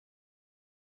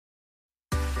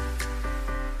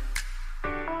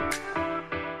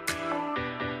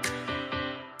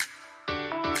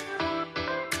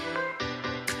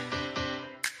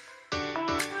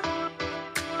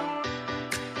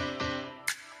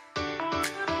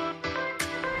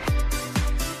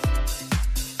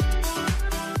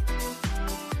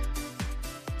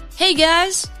Hey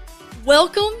guys,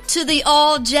 welcome to the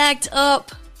All Jacked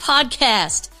Up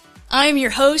podcast. I am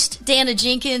your host, Dana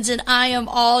Jenkins, and I am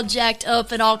all jacked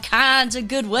up in all kinds of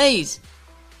good ways.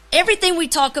 Everything we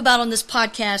talk about on this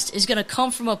podcast is going to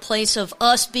come from a place of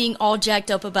us being all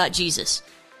jacked up about Jesus.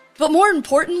 But more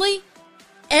importantly,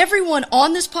 everyone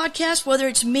on this podcast, whether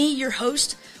it's me, your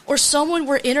host, or someone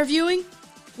we're interviewing,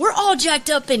 we're all jacked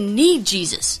up and need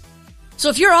Jesus. So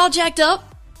if you're all jacked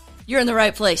up, you're in the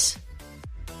right place.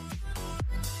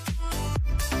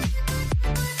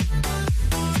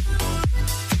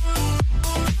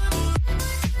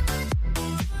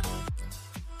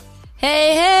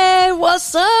 Hey,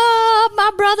 what's up,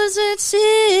 my brothers and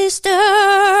sisters?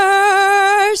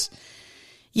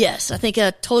 Yes, I think I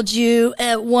told you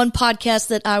at one podcast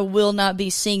that I will not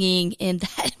be singing, and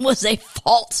that was a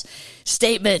false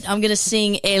statement. I'm going to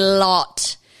sing a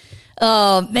lot.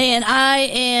 Man, I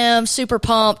am super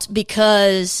pumped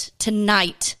because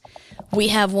tonight we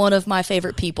have one of my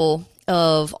favorite people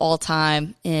of all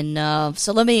time. And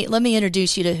so let me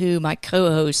introduce you to who my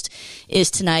co-host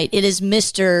is tonight. It is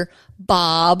Mr.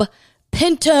 Bob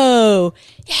Pinto.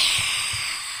 Yeah.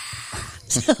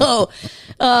 So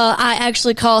I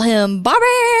actually call him Bobby.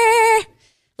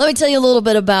 Let me tell you a little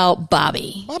bit about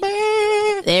Bobby. Bobby.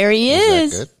 There he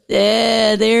is. That good?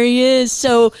 Yeah, there he is.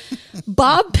 So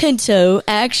Bob Pinto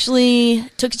actually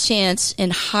took a chance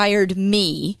and hired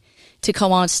me to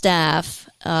come on staff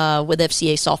with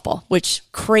FCA Softball, which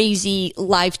crazy,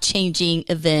 life-changing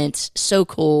event. So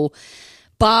cool.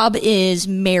 Bob is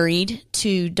married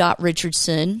to Dot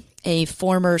Richardson, a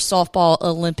former softball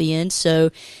Olympian.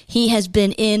 So he has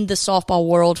been in the softball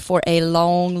world for a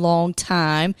long, long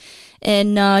time.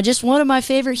 And just one of my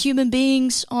favorite human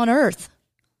beings on earth.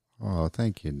 Oh,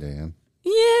 thank you, Dan.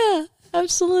 Yeah,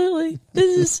 absolutely.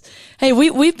 Hey,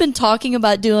 we've been talking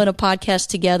about doing a podcast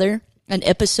together, an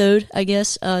episode, I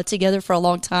guess, together for a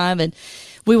long time. And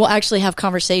we will actually have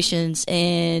conversations.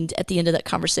 And at the end of that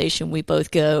conversation, we both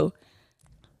go,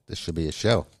 This should be a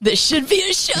show. this should be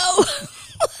a show.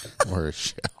 Or a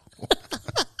show.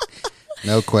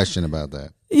 No question about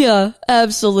that. Yeah,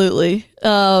 absolutely.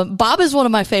 Bob is one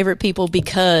of my favorite people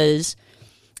because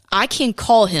I can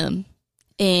call him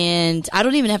and I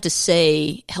don't even have to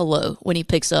say hello when he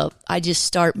picks up. I just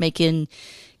start making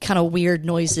kind of weird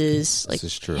noises like,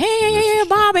 This is true. Hey,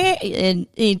 Bobby. And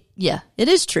yeah, it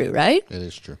is true, right? It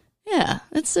is true. Yeah,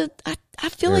 I feel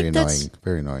Very like annoying. that's...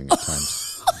 Very annoying at times.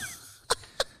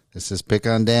 This is Pick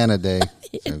on Dana Day.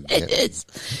 So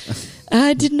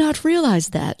I did not realize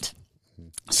that.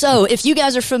 So, if you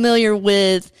guys are familiar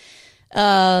with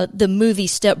the movie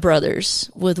Step Brothers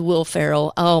with Will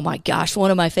Ferrell, oh my gosh,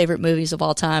 one of my favorite movies of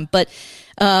all time. But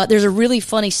there's a really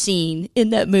funny scene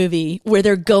in that movie where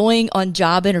they're going on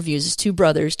job interviews. It's two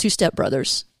brothers, two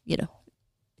stepbrothers,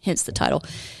 hence the title.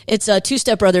 It's two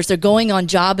stepbrothers. They're going on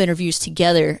job interviews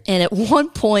together. And at one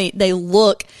point, they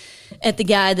look at the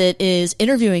guy that is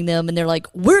interviewing them and they're like,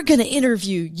 we're going to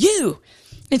interview you.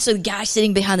 And so the guy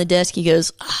sitting behind the desk, he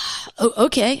goes,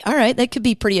 okay, all right, that could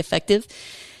be pretty effective.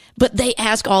 But they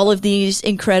ask all of these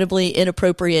incredibly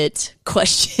inappropriate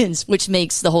questions, which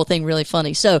makes the whole thing really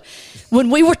funny. So when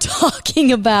we were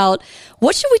talking about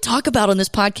what should we talk about on this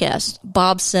podcast,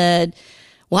 Bob said,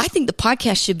 well, I think the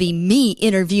podcast should be me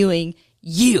interviewing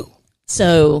you.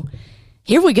 So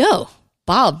here we go.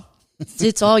 Bob,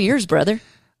 it's all yours, brother.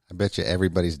 I bet you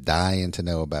everybody's dying to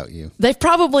know about you. They've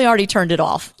probably already turned it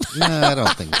off. No, I don't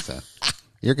think so.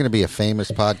 You're going to be a famous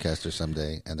podcaster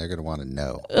someday, and they're going to want to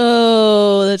know.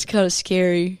 Oh, that's kind of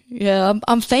scary. Yeah,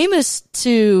 I'm famous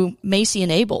to Macy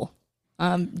and Abel.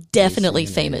 I'm definitely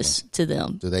famous to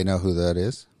them. Do they know who that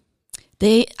is?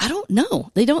 I don't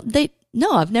know.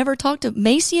 No, I've never talked to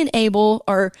Macy and Abel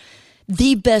are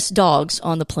the best dogs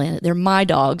on the planet. They're my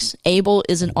dogs. Abel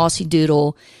is an Aussie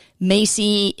Doodle.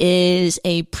 Macy is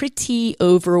a pretty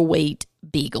overweight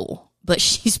beagle, but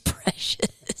she's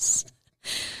precious.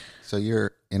 So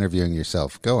you're interviewing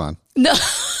yourself. Go on. No.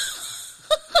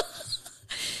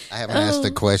 I haven't asked a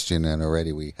question, and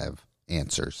already we have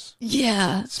answers.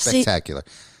 Yeah. Spectacular.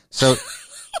 So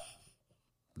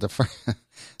the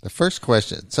first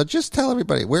question. So just tell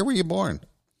everybody, where were you born?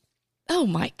 Oh,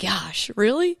 my gosh.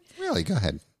 Really? Really? Go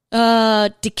ahead.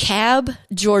 DeKalb,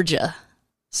 Georgia.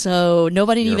 So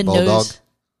nobody You're even a bulldog? knows.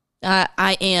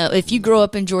 I am. If you grow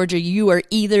up in Georgia, you are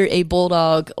either a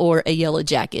bulldog or a yellow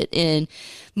jacket. And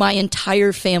my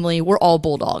entire family, we're all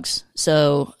bulldogs.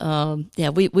 So,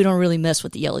 yeah, we don't really mess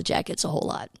with the yellow jackets a whole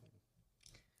lot.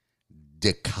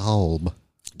 DeKalb.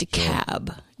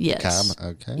 DeKalb, yes. DeKalb?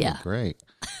 Okay, Yeah. great.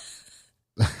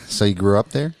 So you grew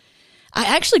up there? I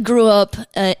actually grew up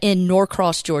in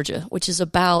Norcross, Georgia, which is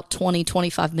about 20,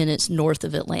 25 minutes north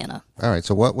of Atlanta. All right.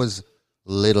 So what was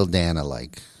little Dana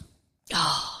like?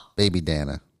 Baby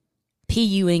Dana.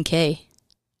 Punk.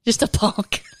 Just a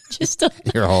punk.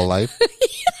 Your whole life?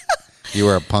 You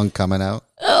were a punk coming out?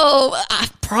 Oh,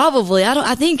 probably.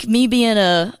 I think me being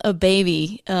a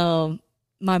baby,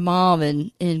 my mom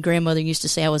and grandmother used to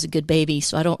say I was a good baby,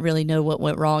 so I don't really know what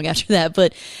went wrong after that.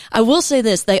 But I will say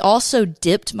this. They also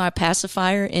dipped my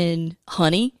pacifier in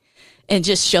honey and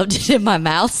just shoved it in my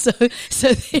mouth. So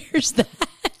there's that.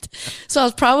 So I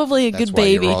was probably a good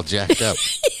baby. You were all jacked up.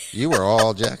 You were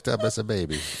all jacked up as a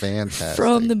baby. Fantastic.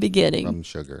 From the beginning. From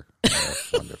sugar. Oh,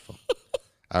 wonderful.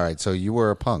 All right, so you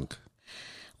were a punk.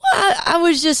 Well, I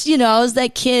was just, I was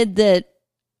that kid that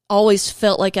always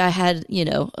felt like I had,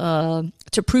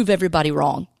 to prove everybody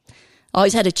wrong. I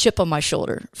always had a chip on my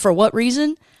shoulder. For what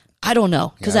reason? I don't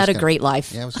know, because I had a great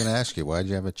life. Yeah, I was going to ask you, why did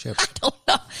you have a chip? I don't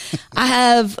know. I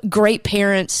have great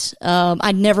parents.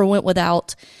 I never went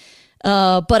without.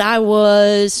 But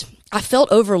I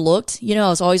felt overlooked. I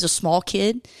was always a small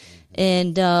kid.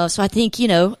 And so I think,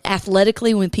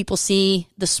 athletically, when people see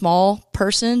the small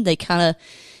person,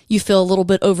 you feel a little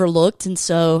bit overlooked. And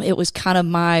so it was kind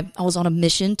of I was on a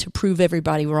mission to prove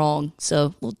everybody wrong. So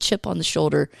a little chip on the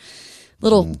shoulder,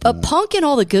 a punk in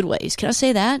all the good ways. Can I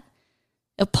say that?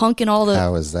 A punk in all the.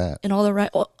 How is that? In all the right.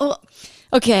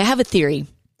 Okay, I have a theory.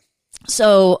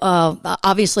 So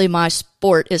obviously my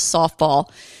sport is softball.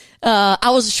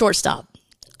 I was a shortstop.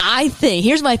 I think,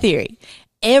 here's my theory.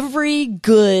 Every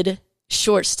good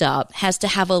shortstop has to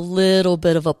have a little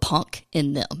bit of a punk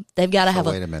in them. They've got to have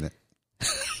Wait a minute.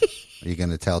 Are you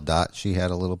going to tell Dot she had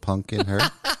a little punk in her?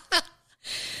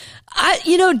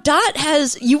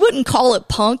 Dot you wouldn't call it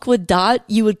punk with Dot.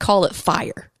 You would call it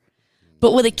fire.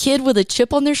 But with a kid with a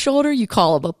chip on their shoulder, you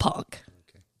call him a punk.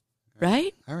 Okay.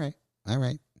 Right? All right.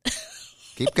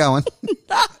 Keep going.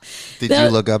 Did you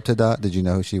look up to Dot? Did you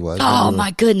know who she was? Oh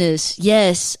my goodness.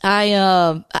 Yes.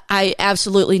 I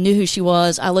absolutely knew who she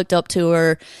was. I looked up to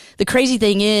her. The crazy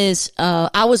thing is,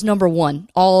 I was number one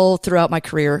all throughout my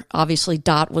career. Obviously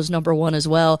Dot was number one as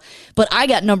well, but I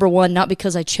got number one, not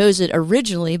because I chose it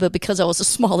originally, but because I was the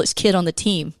smallest kid on the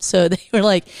team. So they were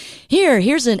like,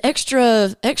 here's an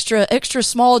extra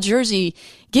small jersey.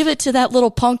 Give it to that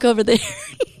little punk over there.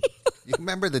 You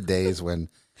remember the days when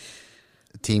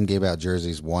team gave out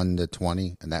jerseys 1 to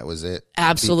 20 and that was it?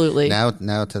 Absolutely.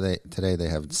 Now today they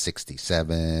have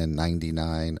 67,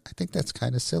 99. I think that's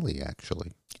kind of silly,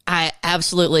 actually.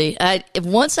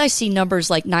 Once I see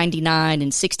numbers like 99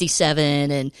 and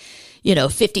 67 and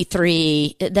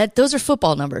 53, those are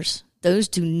football numbers. Those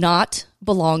do not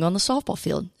belong on the softball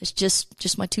field. It's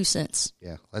just my 2 cents.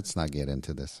 Yeah, let's not get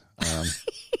into this.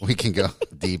 We can go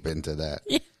deep into that.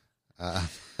 Yeah.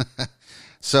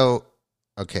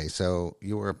 Okay, so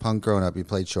you were a punk growing up. You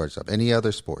played shortstop. Any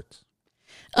other sports?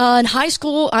 In high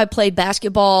school, I played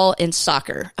basketball and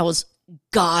soccer. I was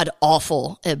god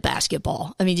awful at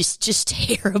basketball. I mean, just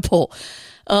terrible.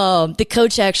 The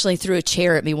coach actually threw a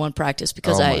chair at me one practice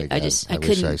because I couldn't.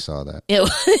 Wish I saw that. It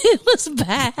was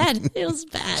bad. It was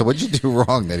bad. So what did you do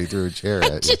wrong that he threw a chair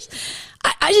at you?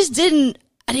 I didn't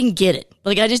get it.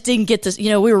 Like, I just didn't get this.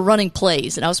 We were running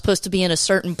plays and I was supposed to be in a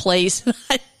certain place.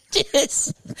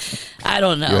 I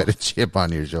don't know. You had a chip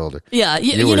on your shoulder. Yeah.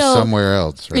 You were somewhere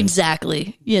else, right?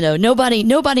 Exactly.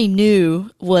 Nobody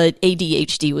knew what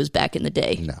ADHD was back in the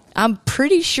day. No. I'm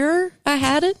pretty sure I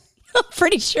had it. I'm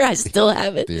pretry sure I still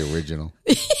have it. The original.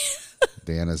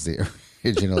 Dana's the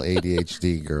original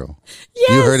ADHD girl. Yes.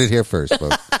 You heard it here first,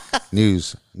 folks.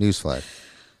 Newsflash.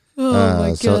 Oh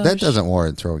my gosh. So that doesn't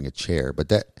warrant throwing a chair, but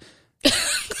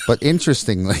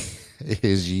interestingly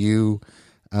is you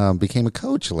became a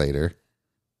coach later.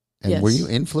 And yes. Were you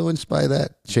influenced by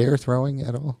that chair throwing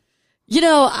at all?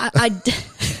 I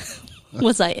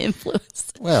was I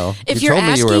influenced? Well, if you you're told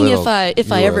me asking you were a little,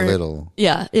 if I ever, little,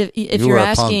 yeah, if you you're were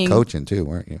asking, a punk coaching too,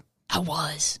 weren't you? I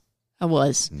was.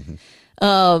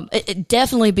 Mm-hmm.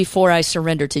 Definitely before I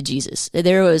surrendered to Jesus.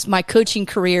 There was my coaching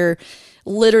career.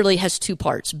 Literally has 2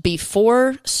 parts: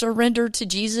 before surrender to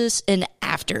Jesus and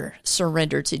after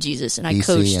surrender to Jesus. And I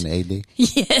coached and AD.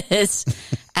 Yes,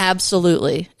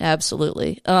 absolutely.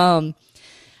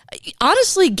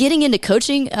 Honestly, getting into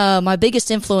coaching, my biggest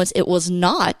influence, it was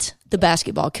not the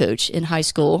basketball coach in high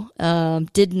school. We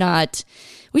didn't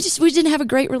have a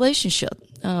great relationship,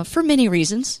 for many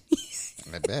reasons.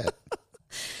 I bet.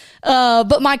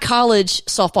 But my college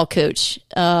softball coach,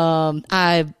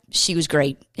 she was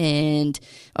great, and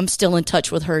I'm still in touch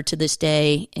with her to this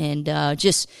day, and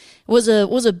just was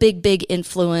a big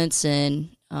influence. And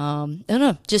I don't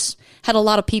know, just had a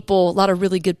lot of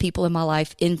really good people in my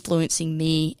life influencing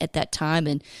me at that time.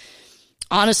 And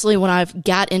honestly, when I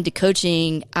got into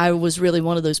coaching, I was really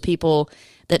one of those people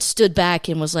that stood back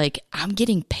and was like, I'm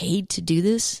getting paid to do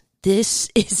this. This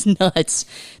is nuts.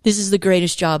 This is the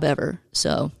greatest job ever.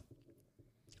 So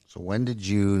when did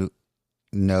you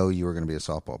know you were going to be a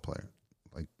softball player?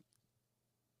 Like,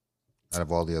 out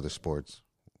of all the other sports?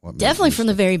 Definitely from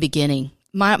the very beginning.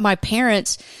 My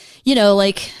parents,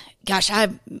 like, gosh,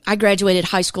 I graduated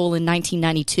high school in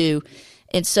 1992.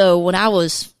 And so when I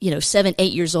was, 7,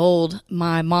 8 years old,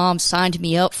 my mom signed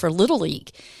me up for Little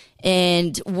League.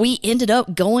 And we ended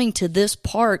up going to this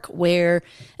park where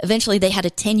eventually they had a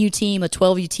 10U team, a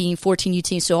 12U team, 14U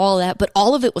team, so all of that. But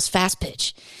all of it was fast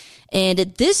pitch. And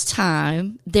at this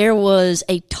time, there was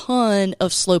a ton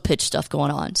of slow pitch stuff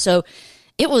going on. So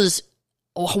it was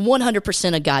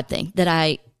 100% a God thing that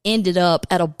I ended up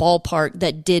at a ballpark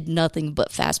that did nothing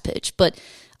but fast pitch. But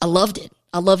I loved it.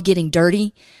 I loved getting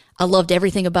dirty. I loved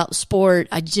everything about the sport.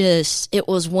 It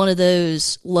was one of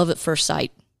those love at first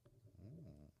sight.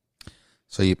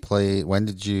 So you played,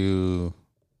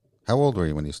 how old were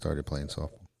you when you started playing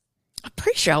softball? I'm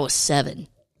pretty sure I was 7.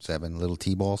 7, little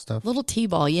T-ball stuff? Little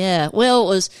T-ball, yeah. Well, it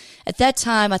was, at that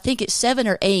time, I think at 7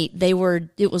 or 8,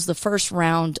 it was the first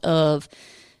round of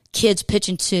kids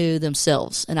pitching to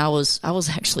themselves, and I was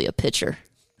actually a pitcher.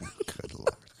 Good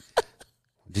Lord.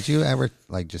 Did you ever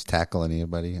just tackle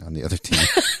anybody on the other team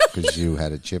because you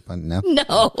had a chip on?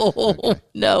 No, okay.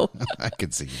 No. I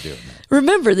could see you doing that.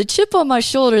 Remember, the chip on my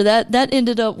shoulder that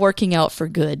ended up working out for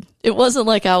good. It wasn't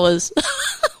like I was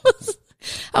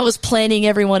I was planning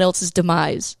everyone else's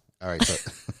demise. All right,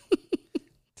 so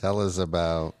tell us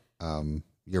about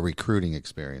your recruiting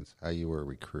experience. How you were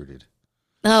recruited.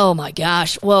 Oh my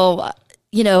gosh! Well,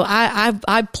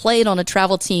 I played on a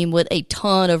travel team with a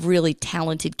ton of really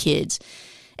talented kids.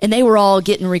 And they were all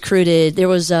getting recruited. There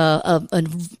was an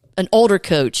older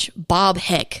coach, Bob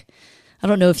Heck. I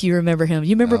don't know if you remember him.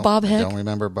 You remember Bob Heck? I don't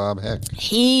remember Bob Heck.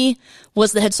 He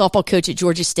was the head softball coach at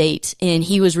Georgia State, and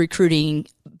he was recruiting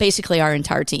basically our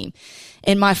entire team.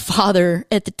 And my father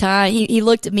at the time, he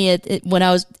looked at me when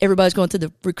everybody was going through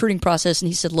the recruiting process, and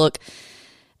he said, "Look,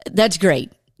 that's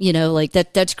great.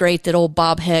 That's great that old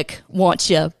Bob Heck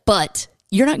wants you, but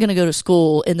you're not going to go to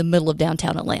school in the middle of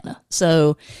downtown Atlanta."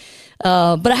 So.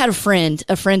 But I had a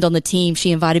friend on the team.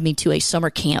 She invited me to a summer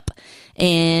camp.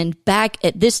 And back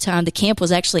at this time, the camp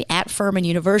was actually at Furman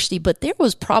University, but there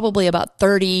was probably about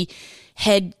 30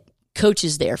 head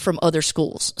coaches there from other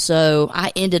schools. So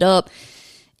I ended up,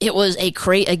 it was a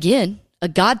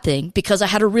God thing because I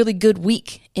had a really good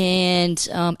week. And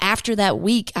after that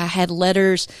week, I had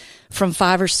letters from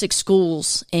 5 or 6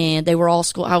 schools, and they were all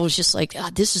school. I was just like,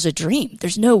 this is a dream.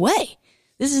 There's no way.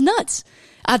 This is nuts.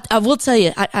 I will tell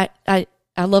you, I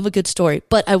love a good story,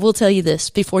 but I will tell you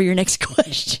this before your next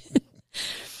question.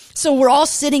 So we're all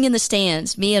sitting in the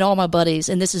stands, me and all my buddies,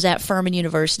 and this is at Furman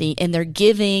University, and they're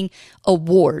giving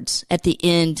awards at the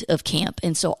end of camp.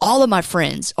 And so all of my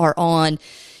friends are on,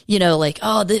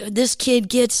 this kid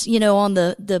gets, on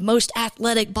the most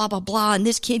athletic, blah, blah, blah, and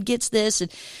this kid gets this.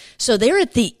 And so they're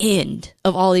at the end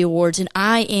of all the awards, and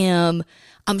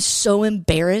I'm so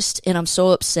embarrassed and I'm so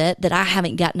upset that I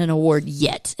haven't gotten an award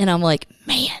yet. And I'm like,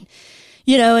 man,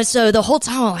 and so the whole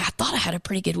time I thought I had a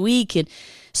pretty good week. And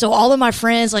so all of my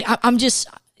friends, I'm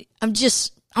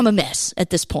a mess at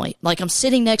this point. I'm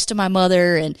sitting next to my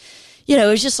mother, and, it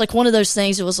was just one of those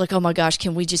things. It was like, oh my gosh,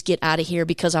 can we just get out of here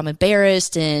because I'm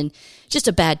embarrassed, and just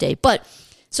a bad day. But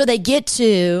so they get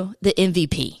to the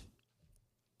MVP,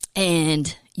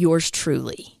 and yours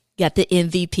truly got the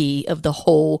MVP of the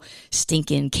whole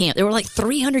stinking camp. There were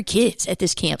 300 kids at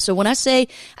this camp. So when I say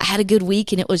I had a good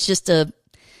week and it was just a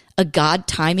God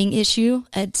timing issue,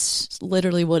 it's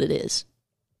literally what it is.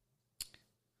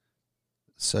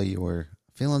 So you were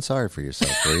feeling sorry for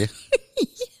yourself, were you? Yeah.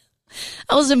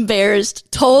 I was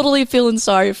embarrassed, totally feeling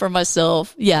sorry for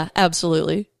myself. Yeah,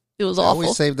 absolutely. It was awful.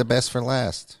 Always save the best for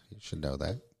last. You should know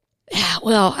that. Yeah,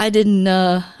 well, I didn't,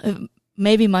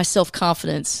 maybe my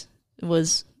self-confidence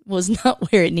was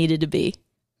not where it needed to be.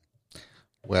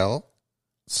 Well,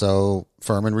 so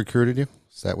Furman recruited you?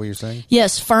 Is that what you're saying?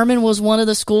 Yes, Furman was one of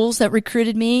the schools that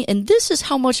recruited me, and this is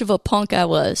how much of a punk I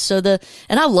was. And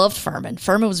I loved Furman.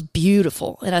 Furman was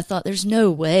beautiful, and I thought, there's no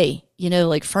way,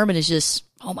 Furman is just,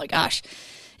 oh my gosh.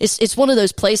 It's one of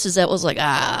those places that was like,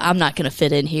 I'm not going to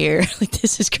fit in here.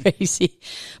 This is crazy.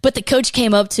 But the coach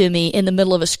came up to me in the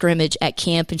middle of a scrimmage at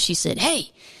camp, and she said,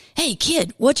 hey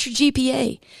kid, what's your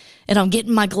GPA? And I'm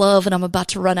getting my glove and I'm about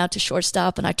to run out to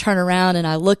shortstop, and I turn around and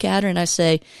I look at her and I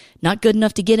say, not good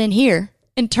enough to get in here,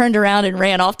 and turned around and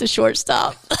ran off to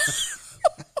shortstop.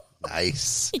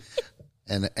 Nice.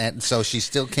 And so she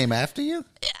still came after you?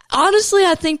 Honestly,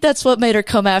 I think that's what made her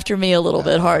come after me a little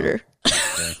bit harder.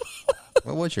 Okay.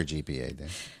 What was your GPA then?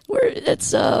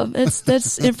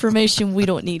 That's information we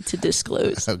don't need to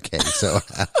disclose. Okay,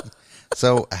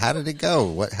 so how did it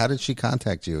go? How did she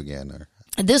contact you again? Or?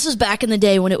 This was back in the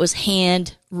day when it was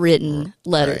handwritten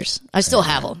letters. Right. I still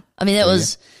have them. I mean, it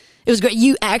was great.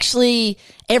 You actually,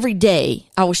 every day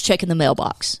I was checking the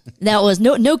mailbox. That was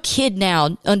no kid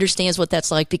now understands what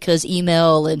that's like because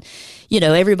email and,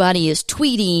 everybody is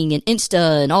tweeting and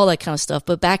Insta and all that kind of stuff.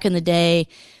 But back in the day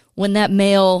when that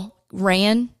mail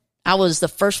ran, I was the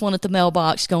first one at the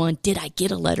mailbox going, did I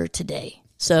get a letter today?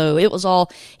 So it was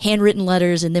all handwritten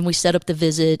letters, and then we set up the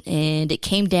visit, and it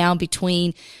came down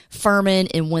between Furman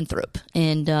and Winthrop.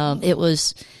 And Furman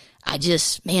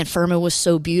was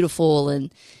so beautiful,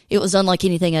 and it was unlike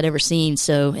anything I'd ever seen.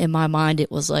 So in my mind,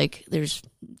 it was like,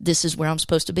 this is where I'm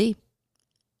supposed to be.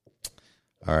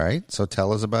 All right. So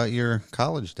tell us about your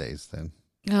college days then.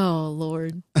 Oh,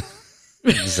 Lord.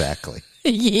 Exactly.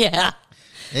 Yeah.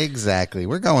 Exactly.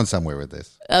 We're going somewhere with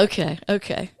this. Okay.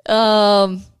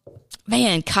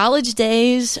 Man, college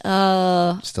days. Still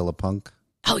a punk?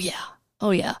 Oh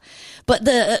yeah. But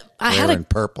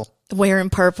wearing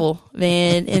purple,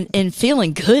 man, and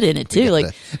feeling good in it too.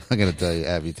 I'm gonna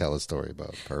have you tell a story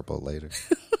about purple later.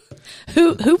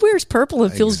 Who wears purple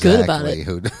and feels good about it?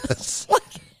 Who does?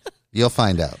 You'll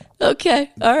find out. Okay,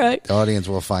 all right. The audience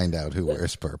will find out who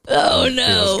wears purple. Oh no,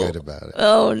 feels good about it.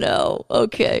 Oh no.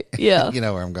 Okay, yeah. You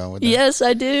know where I'm going with that? Yes,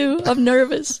 I do. I'm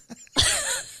nervous.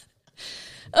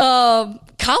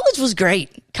 College was great.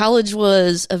 College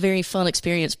was a very fun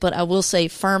experience, but I will say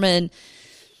Furman,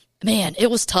 man,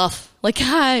 it was tough. Like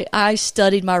I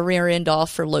studied my rear end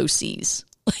off for low C's.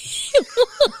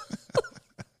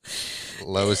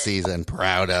 Low C's and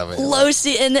proud of it. Low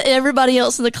C, and everybody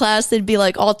else in the class, they'd be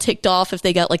like all ticked off if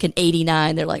they got like an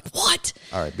 89. They're like, what?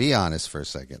 All right, be honest for a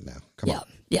second now. Come on.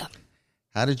 Yeah.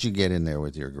 How did you get in there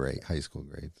with your high school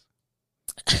grades?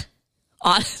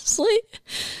 Honestly,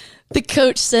 the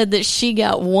coach said that she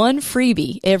got one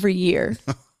freebie every year.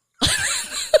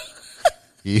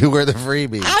 You were the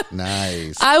freebie.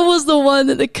 Nice. I was the one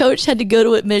that the coach had to go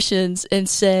to admissions and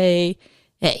say,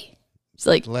 hey, it's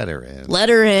like, let her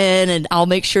in, and I'll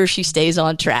make sure she stays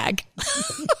on track.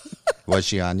 Was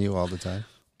she on you all the time?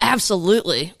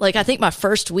 Absolutely. Like, I think my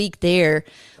first week there,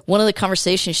 one of the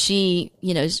conversations, she,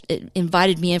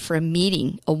 invited me in for a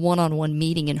meeting, a one-on-one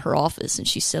meeting in her office. And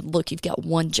she said, look, you've got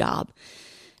one job.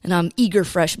 And I'm eager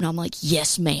freshman. I'm like,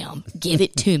 yes, ma'am. Give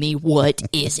it to me. What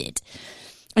is it?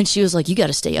 And she was like, you got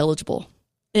to stay eligible.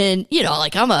 And,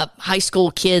 I'm a high school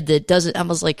kid that doesn't, I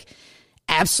was like,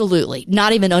 absolutely.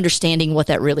 Not even understanding what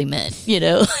that really meant, Yeah.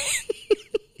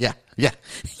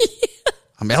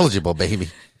 I'm eligible, baby.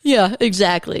 Yeah,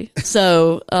 exactly.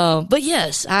 So, but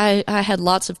yes, I had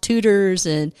lots of tutors,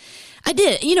 and I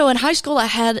did. In high school, I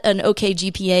had an okay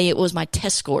GPA. It was my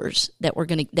test scores that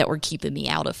were keeping me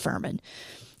out of Furman.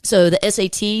 So the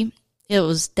SAT,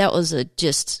 that was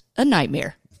just a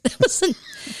nightmare.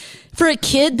 For a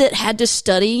kid that had to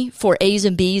study for A's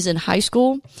and B's in high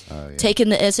school, taking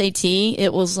the SAT,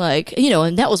 it was like,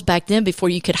 and that was back then before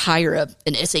you could hire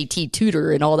an SAT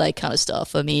tutor and all that kind of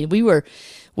stuff. I mean, we were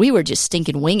just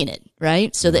stinking winging it,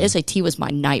 right? So the SAT was my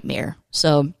nightmare.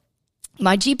 So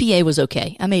my GPA was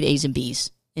okay. I made A's and B's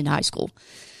in high school.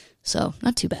 So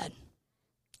not too bad.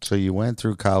 So you went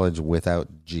through college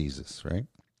without Jesus, right?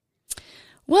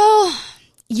 Well,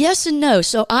 yes and no.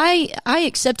 So I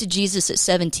accepted Jesus at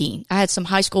 17. I had some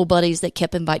high school buddies that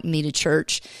kept inviting me to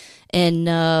church. And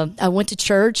I went to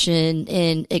church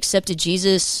and accepted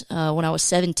Jesus when I was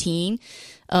 17.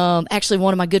 Actually,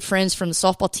 one of my good friends from the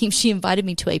softball team, she invited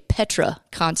me to a Petra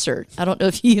concert. I don't know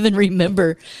if you even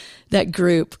remember that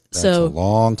group. That's a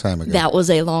long time ago. That was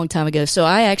a long time ago. So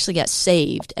I actually got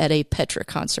saved at a Petra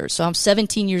concert. So I'm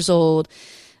 17 years old,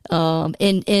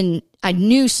 and I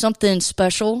knew something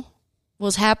special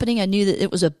was happening. I knew that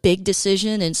it was a big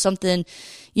decision and something,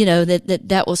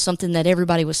 that was something that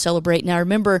everybody was celebrating. I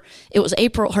remember it was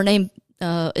April. Her name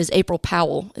is April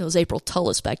Powell. It was April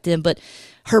Tullis back then, but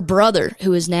her brother,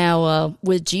 who is now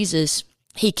with Jesus,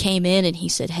 he came in and he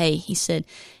said,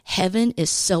 heaven is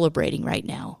celebrating right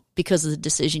now because of the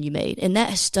decision you made. And that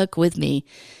has stuck with me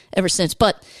ever since.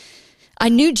 But I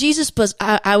knew Jesus, but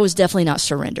I was definitely not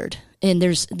surrendered. And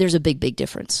there's a big, big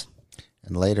difference.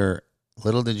 And later,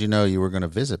 little did you know you were going to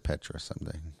visit Petra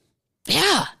someday.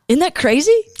 Yeah. Isn't that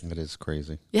crazy? It is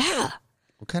crazy. Yeah.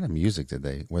 What kind of music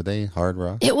were they hard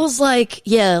rock? It was like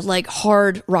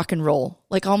hard rock and roll.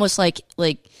 Like almost like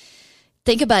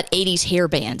think about 80s hair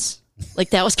bands. Like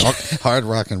that was hard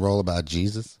rock and roll about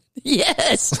Jesus.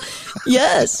 Yes.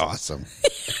 Yes. Awesome.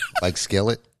 Like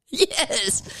Skillet?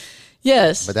 Yes.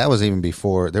 Yes. But that was even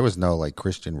before, there was no like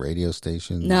Christian radio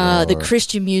station. No, the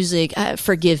Christian music,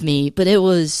 forgive me, but it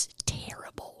was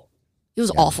terrible. It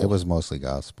was awful. It was mostly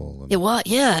gospel. It was,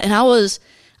 yeah. And I was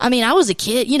a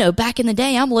kid, you know, back in the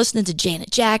day, I'm listening to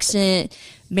Janet Jackson,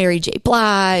 Mary J.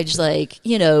 Blige, like,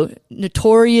 you know,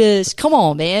 Notorious. Come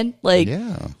on, man. Like,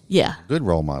 yeah. Good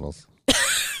role models.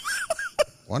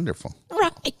 Wonderful.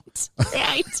 Right.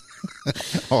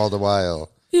 All the while.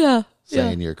 Yeah.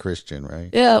 Saying you're Christian, right?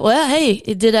 Yeah. Well, hey,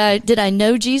 did I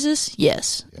know Jesus?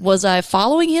 Yes. Yeah. Was I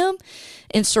following him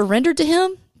and surrendered to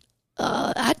him?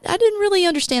 I didn't really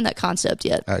understand that concept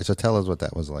yet. All right. So tell us what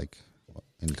that was like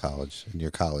in college, in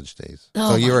your college days.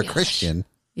 Oh, so you're a gosh. Christian.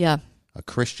 Yeah. A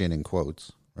Christian in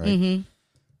quotes, right?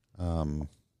 Mm-hmm.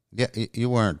 Yeah. You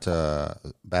weren't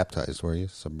baptized, were you?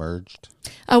 Submerged?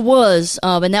 I was,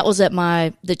 and that was at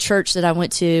the church that I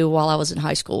went to while I was in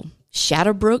high school.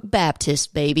 Shadowbrook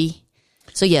Baptist, baby.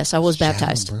 So yes, I was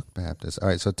baptized. Shadowbrook Baptist. All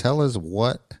right. So tell us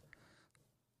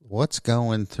what's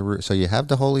going through. So you have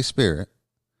the Holy Spirit.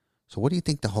 So what do you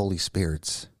think the Holy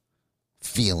Spirit's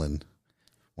feeling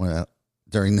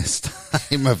during this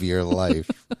time of your life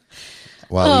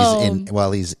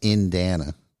while he's in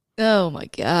Dana? Oh my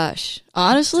gosh!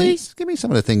 Honestly, give me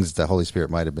some of the things the Holy Spirit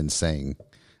might have been saying.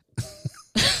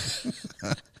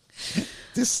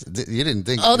 You didn't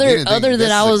think other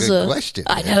than I was a good question.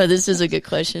 I know this is a good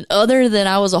question. Other than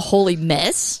I was a holy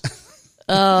mess.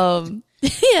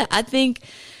 Yeah, I think.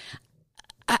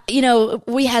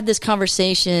 We had this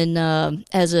conversation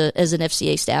as an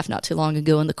FCA staff not too long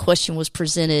ago, and the question was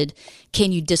presented: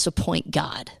 can you disappoint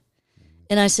God?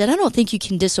 And I said, I don't think you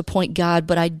can disappoint God,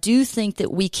 but I do think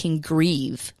that we can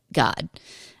grieve God.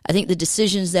 I think the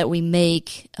decisions that we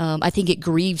make, I think it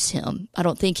grieves him. I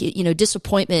don't think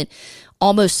disappointment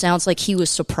almost sounds like he was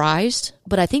surprised,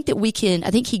 but I think that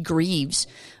I think he grieves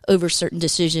over certain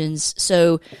decisions.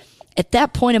 So at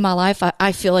that point in my life,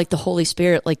 I feel like the Holy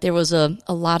Spirit, like there was a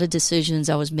lot of decisions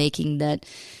I was making that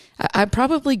I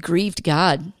probably grieved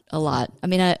God a lot. I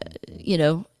mean,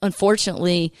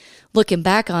 unfortunately, looking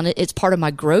back on it, it's part of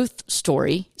my growth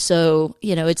story. So,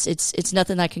 it's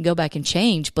nothing I can go back and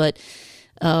change. But,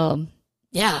 I'm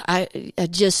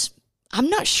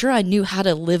not sure I knew how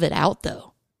to live it out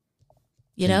though.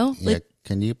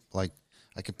 Can you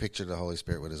I can picture the Holy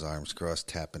Spirit with his arms crossed,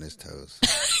 tapping his toes.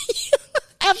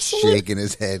 Absolutely. Shaking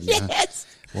his head. Yes.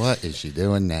 What is she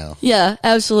doing now? Yeah,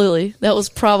 absolutely. That was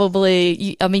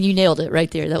probably, you nailed it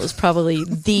right there. That was probably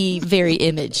the very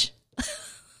image.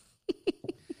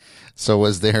 So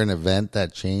was there an event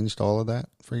that changed all of that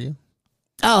for you?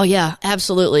 Oh, yeah,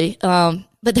 absolutely.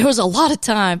 But there was a lot of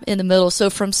time in the middle. So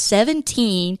from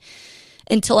 17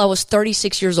 until I was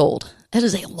 36 years old, that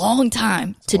is a long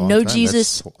time to know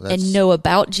Jesus and know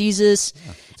about Jesus.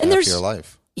 Yeah, and there's your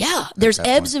life. Yeah, there's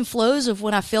ebbs and flows of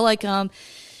when I feel like I'm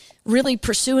really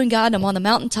pursuing God and I'm on the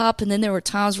mountaintop. And then there were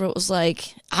times where it was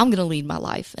like, I'm going to lead my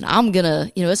life and I'm going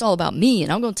to, it's all about me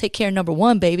and I'm going to take care of number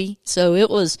one, baby. So it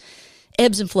was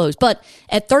ebbs and flows. But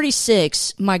at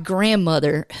 36, my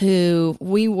grandmother, who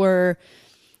we were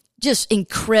just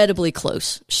incredibly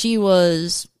close, she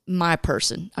was my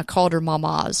person. I called her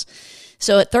Mama's.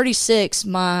 So at 36,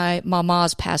 my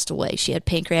Mama's passed away. She had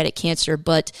pancreatic cancer,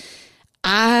 but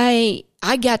I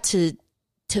got to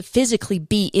physically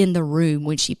be in the room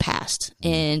when she passed.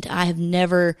 And I have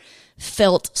never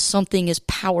felt something as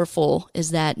powerful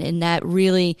as that. And that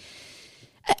really,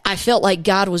 I felt like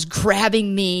God was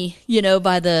grabbing me,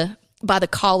 by the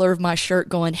collar of my shirt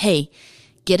going, hey,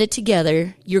 get it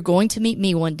together. You're going to meet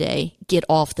me one day. Get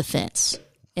off the fence.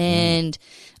 And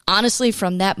honestly,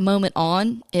 from that moment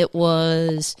on, it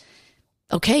was,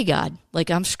 okay, God,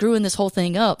 like I'm screwing this whole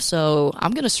thing up. So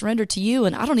I'm going to surrender to you.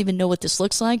 And I don't even know what this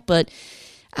looks like, but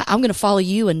I'm going to follow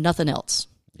you and nothing else.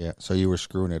 Yeah. So you were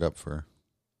screwing it up for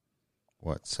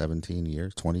 17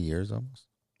 years, 20 years almost?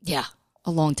 Yeah.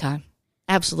 A long time.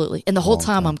 Absolutely. And the whole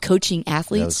time I'm coaching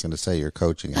athletes. Yeah, I was going to say you're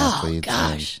coaching athletes. Oh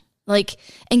gosh.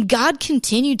 And God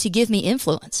continued to give me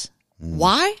influence.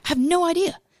 Why? I have no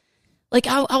idea. Like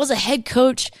I was a head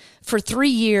coach for 3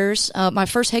 years, my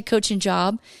first head coaching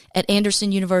job at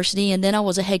Anderson University. And then I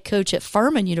was a head coach at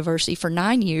Furman University for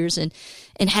 9 years and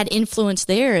had influence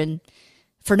there and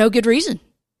for no good reason.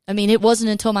 I mean, it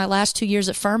wasn't until my last 2 years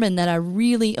at Furman that I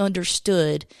really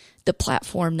understood the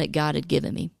platform that God had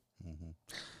given me.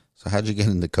 So how'd you get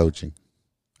into coaching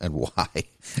and why?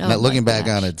 Oh, Now, looking back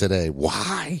on it today,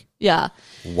 why? Yeah.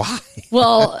 Why?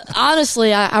 Well,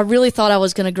 honestly, I really thought I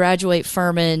was going to graduate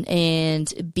Furman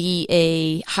and be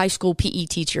a high school PE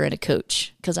teacher and a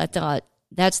coach because I thought,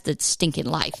 that's the stinking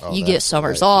life. Oh, you get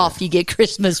summers off, you get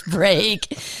Christmas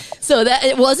break. So that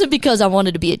it wasn't because I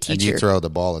wanted to be a teacher. And you throw the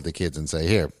ball at the kids and say,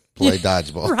 here, play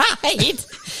dodgeball. Right.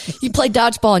 You play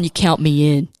dodgeball and you count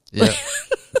me in. Yeah.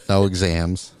 No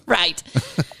exams. Right.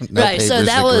 No right. papers So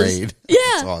that to was grade. yeah.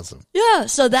 That's awesome. Yeah.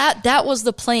 So that was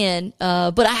the plan.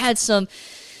 But I had some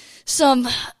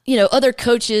other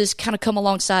coaches kind of come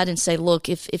alongside and say, look,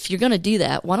 if you're going to do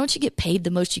that, why don't you get paid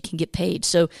the most you can get paid?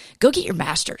 So go get your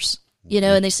master's,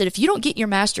 and they said, if you don't get your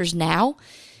master's now,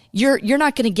 you're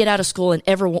not going to get out of school and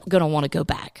ever going to want to go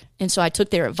back. And so I took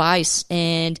their advice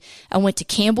and I went to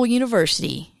Campbell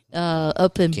University,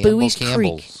 up in Bowie's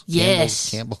Creek. Yes.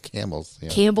 Campbell's. Yeah.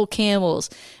 Campbell Camels.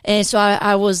 And so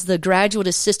I was the graduate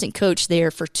assistant coach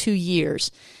there for 2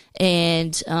 years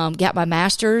and got my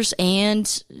master's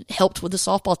and helped with the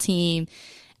softball team.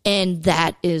 And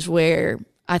that is where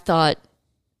I thought,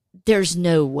 there's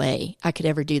no way I could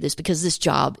ever do this because this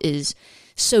job is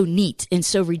so neat and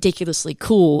so ridiculously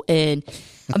cool. And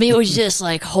I mean, it was just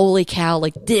like, holy cow,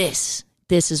 like this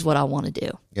is what I want to do.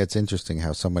 Yeah, it's interesting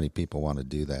how so many people want to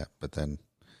do that, but then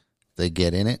they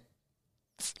get in it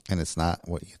and it's not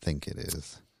what you think it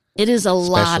is. It is a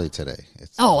lot. Especially today.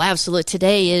 Absolutely.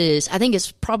 Today it is. I think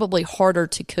it's probably harder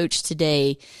to coach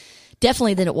today,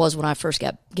 definitely than it was when I first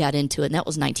got into it. And that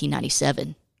was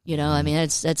 1997. I mean,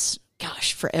 that's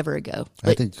gosh, forever ago. But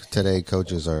I think today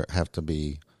coaches have to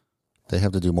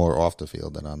do more off the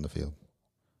field than on the field.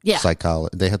 Yeah.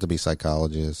 They have to be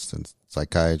psychologists and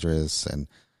psychiatrists and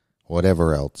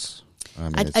whatever else. I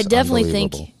mean, I definitely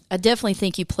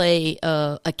think you play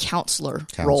a counselor role.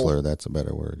 Counselor, that's a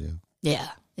better word, yeah. Yeah.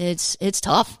 It's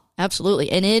tough.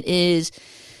 Absolutely. And it's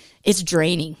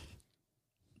draining.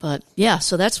 But yeah,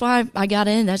 so that's why I got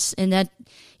in.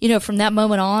 From that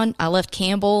moment on, I left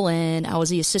Campbell and I was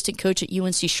the assistant coach at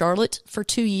UNC Charlotte for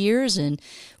 2 years and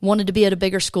wanted to be at a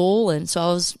bigger school. And so I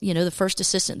was, the first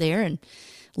assistant there and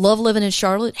loved living in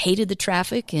Charlotte, hated the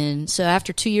traffic. And so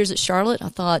after 2 years at Charlotte, I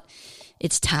thought,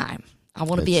 it's time. I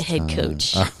want to be a head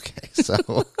coach. Okay, so.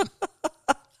 Oh,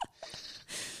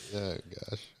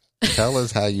 gosh. Tell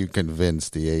us how you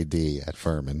convinced the AD at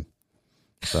Furman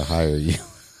to hire you.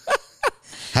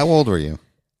 How old were you?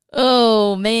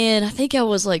 Oh, man. I think I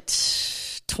was like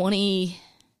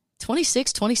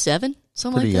 26, 27,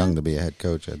 something Pretty like that. young to be a head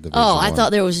coach at Division I I.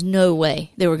 thought there was no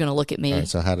way they were going to look at me. All right,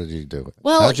 so how did you do it?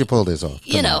 Well, how'd you pull this off?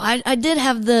 I did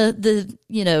have the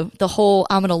whole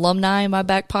I'm an alumni in my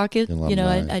back pocket. I did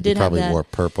have that. Probably wore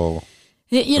purple.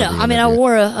 I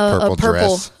wore a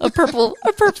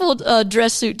purple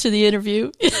dress suit to the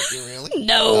interview. Did you really?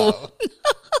 No. Oh.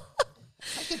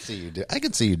 I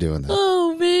could see you doing that.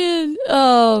 Oh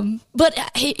man. But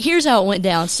here's how it went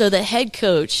down. So the head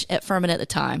coach at Furman at the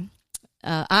time,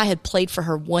 I had played for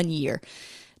her 1 year.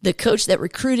 The coach that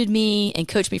recruited me and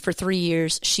coached me for 3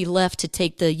 years, she left to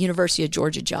take the University of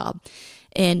Georgia job.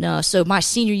 And so my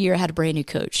senior year, I had a brand new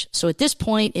coach. So at this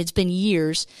point, it's been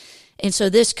years. And so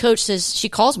this coach she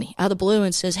calls me out of the blue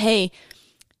and says, hey,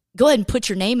 go ahead and put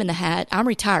your name in the hat. I'm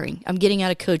retiring. I'm getting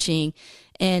out of coaching.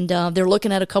 And they're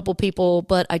looking at a couple people,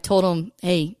 but I told them,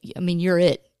 hey, you're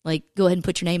it. Like, go ahead and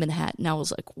put your name in the hat. And I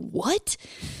was like, what?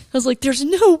 I was like, there's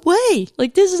no way.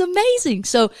 Like, this is amazing.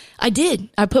 So I did.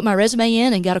 I put my resume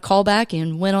in and got a call back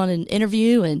and went on an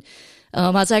interview. And I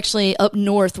was actually up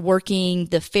north working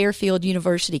the Fairfield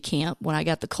University camp when I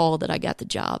got the call that I got the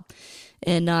job.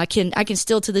 And I can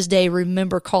still to this day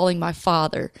remember calling my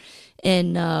father.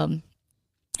 And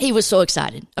he was so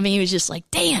excited. He was just like,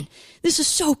 Dan, this is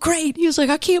so great. He was like,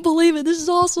 I can't believe it. This is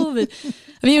awesome. And,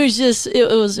 it was just, it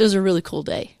was a really cool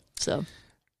day. So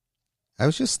I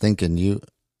was just thinking you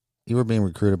were being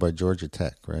recruited by Georgia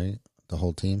Tech, right? The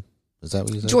whole team? Is that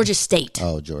what you said? Georgia State.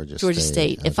 Oh, Georgia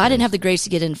State. Okay. If I didn't have the grades to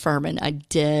get in Furman, I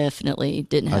definitely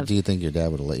didn't have. Do you think your dad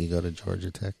would have let you go to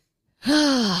Georgia Tech?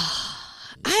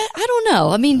 I don't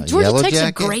know. Georgia Tech's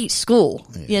a great school.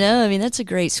 Yeah. That's a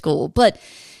great school. But,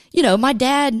 my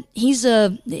dad, he's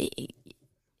a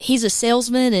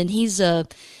salesman and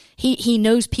he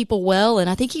knows people well. And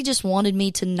I think he just wanted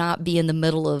me to not be in the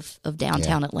middle of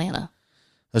downtown Atlanta.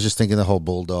 I was just thinking the whole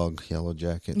Bulldog Yellow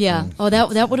Jacket. Yeah. thing. Oh, that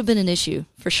would have been an issue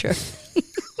for sure.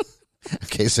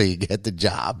 Okay, so you get the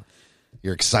job.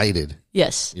 You're excited.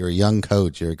 Yes. You're a young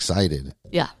coach. You're excited.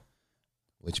 Yeah.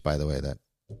 Which, by the way, that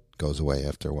goes away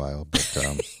after a while. But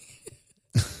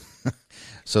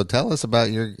so tell us about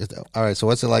all right, so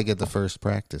what's it like at the first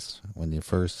practice when you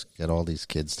first get all these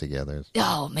kids together?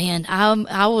 Oh, man.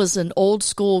 I was an old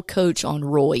school coach on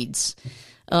roids.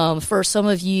 For some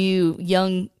of you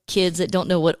young kids that don't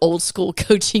know what old school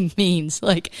coaching means,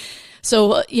 like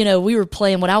So, we were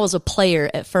playing, when I was a player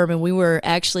at Furman, we were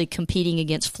actually competing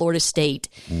against Florida State,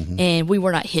 and we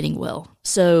were not hitting well.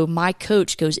 So my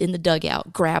coach goes in the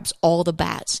dugout, grabs all the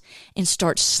bats, and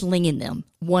starts slinging them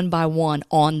one by one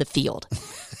on the field.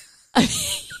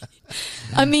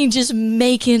 I mean, just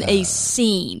making a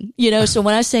scene, So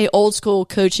when I say old school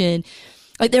coaching,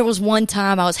 like there was one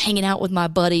time I was hanging out with my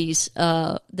buddies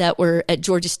that were at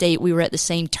Georgia State. We were at the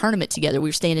same tournament together. We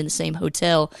were staying in the same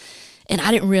hotel. And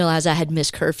I didn't realize I had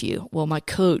missed curfew. Well, my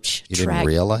coach You didn't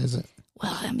realize it?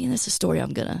 Well, I mean, that's a story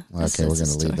I'm gonna. Okay, we're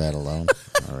gonna leave that alone.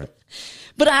 All right.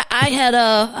 But I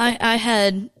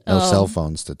had no cell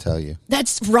phones to tell you.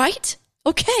 That's right.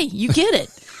 Okay, you get it.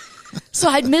 So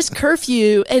I'd missed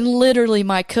curfew, and literally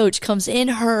my coach comes in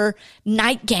her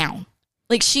nightgown.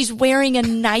 Like she's wearing a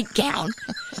nightgown,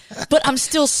 but I'm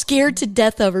still scared to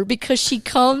death of her because she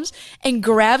comes and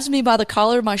grabs me by the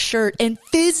collar of my shirt and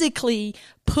physically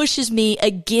pushes me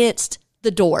against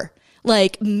the door,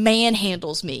 like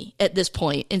manhandles me at this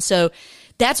point. And so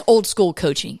that's old school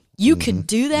coaching. You could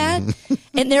do that.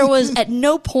 And there was at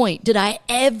no point did I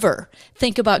ever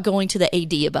think about going to the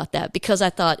AD about that, because I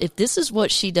thought, if this is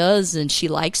what she does and she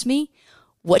likes me,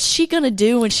 what's she going to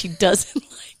do when she doesn't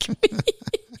like me?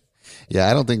 Yeah,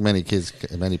 I don't think many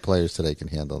players today can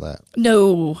handle that.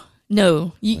 No.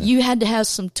 You had to have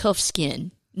some tough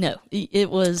skin. No, it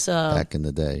was back in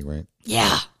the day, right?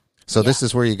 Yeah. So this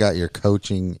is where you got your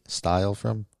coaching style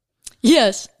from?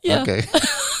 Yes. Yeah. Okay.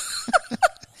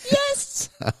 Yes.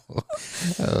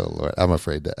 Oh Lord, I'm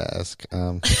afraid to ask.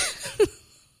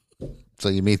 So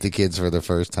you meet the kids for the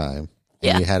first time,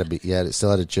 and you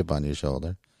still had a chip on your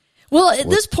shoulder. Well, at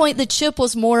this point, the chip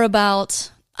was more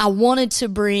about, I wanted to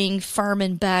bring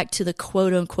Furman back to the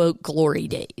quote unquote glory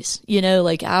days.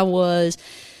 Like I was,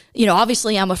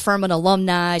 obviously I'm a Furman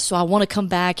alumni, so I want to come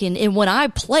back. And when I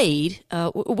played,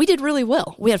 we did really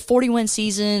well. We had 40-win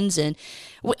seasons, and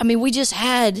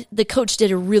the coach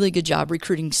did a really good job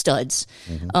recruiting studs.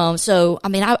 So,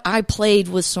 I played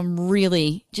with some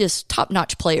really just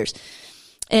top-notch players.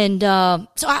 And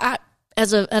so I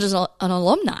as an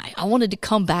alumni, I wanted to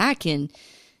come back and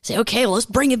say, okay, well, let's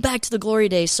bring it back to the glory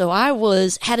days. So I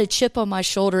had a chip on my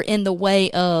shoulder in the way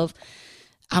of,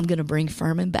 I'm going to bring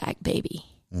Furman back, baby.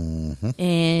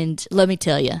 And let me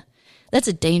tell you, that's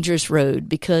a dangerous road,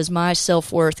 because my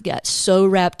self-worth got so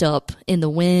wrapped up in the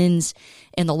wins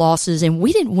and the losses, and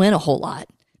we didn't win a whole lot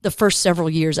the first several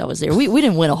years I was there. We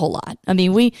didn't win a whole lot. I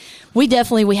mean, we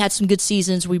definitely had some good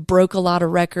seasons. We broke a lot of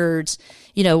records.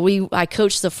 I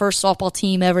coached the first softball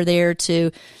team ever there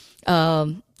to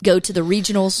go to the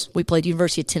regionals. We played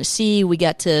University of Tennessee.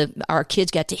 Our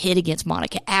kids got to hit against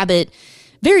Monica Abbott.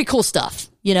 Very cool stuff,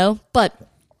 but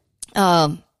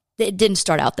it didn't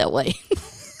start out that way.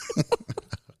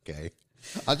 Okay.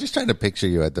 I was just trying to picture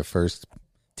you at the first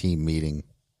team meeting.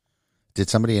 Did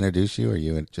somebody introduce you, or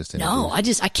you just introduced? No,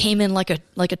 I came in like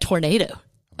a tornado.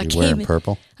 Were you wearing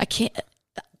purple? I can't,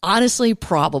 honestly,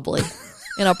 probably.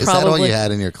 And Is that all you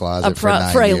had in your closet for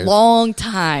 9 years? A long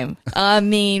time. I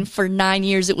mean, for 9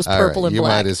 years, it was purple and black.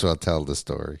 You might as well tell the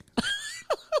story.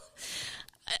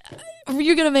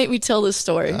 You're going to make me tell this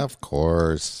story. Of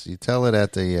course. You tell it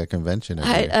at the convention.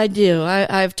 I do.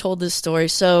 I've told this story.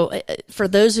 So for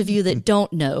those of you that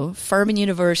don't know, Furman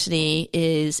University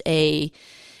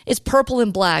it's purple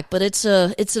and black, but it's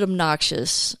an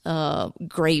obnoxious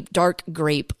dark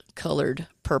grape colored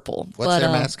purple. What's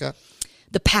their mascot?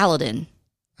 The Paladin.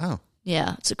 Oh.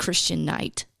 Yeah, it's a Christian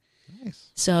knight. Nice.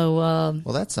 So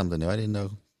well, that's something new. I didn't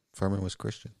know Furman was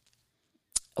Christian.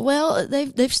 Well,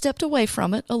 they've stepped away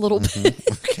from it a little bit.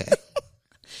 Okay.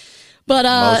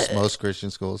 But most Christian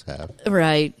schools have.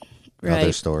 Right.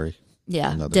 Another story.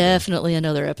 Yeah, definitely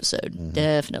another episode.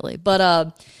 Definitely.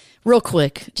 But real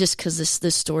quick, just because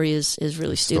this story is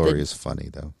really stupid. The story is funny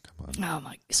though. Come on. Oh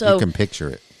my! So you can picture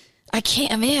it. I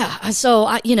can't. I mean, yeah. So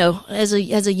as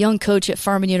a young coach at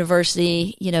Furman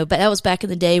University, but that was back in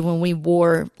the day when we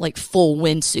wore like full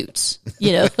windsuits.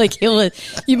 Like you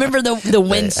remember the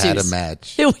windsuits at a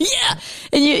match. Yeah,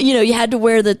 and you had to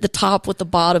wear the top with the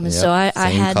bottom, and so I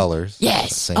had colors.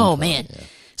 Yes. Same oh color, man. Yeah.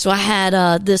 So I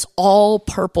had this all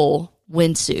purple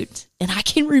windsuit, and I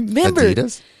can remember.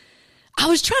 Adidas? I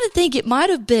was trying to think. It might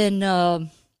have been.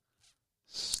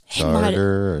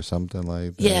 Starter or something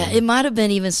like that. Yeah, it might have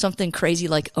been even something crazy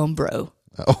like Umbro.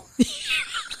 Oh.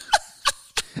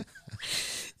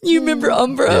 You remember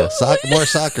Umbro? Yeah, more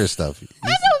soccer stuff. I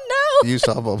don't know. You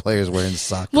softball players wearing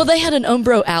soccer. Well, they had an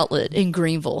Umbro outlet in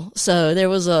Greenville, so there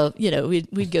was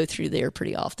we'd go through there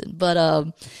pretty often. But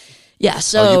Yeah,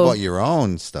 so you bought your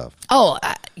own stuff. Oh,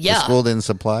 yeah. The school didn't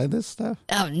supply this stuff?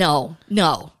 Oh, no.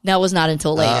 That was not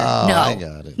until later. Oh, no. I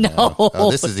got it. No.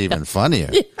 Oh, this is even funnier.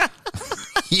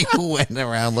 You went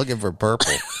around looking for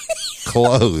purple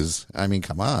clothes. I mean,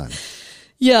 come on.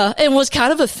 Yeah, and was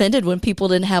kind of offended when people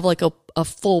didn't have like a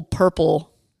full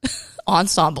purple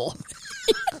ensemble.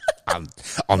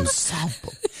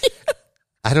 Ensemble.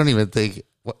 I don't even think...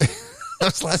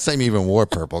 That's the last time you even wore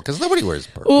purple, because nobody wears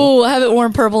purple. Ooh, I haven't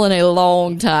worn purple in a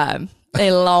long time.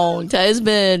 A long time.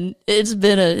 It's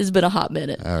been a hot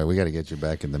minute. All right, we got to get you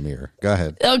back in the mirror. Go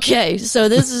ahead. Okay, so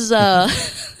this is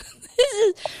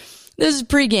this is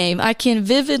pregame. I can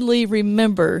vividly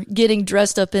remember getting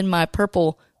dressed up in my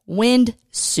purple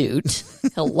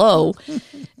windsuit. Hello,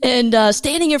 and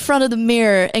standing in front of the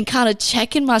mirror and kind of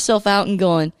checking myself out and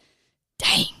going,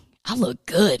 "Dang, I look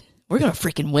good. We're gonna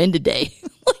freaking win today."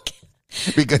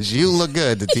 Because you look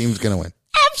good, the team's going to win.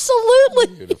 Absolutely.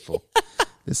 Beautiful.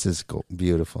 This is cool.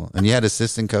 Beautiful. And you had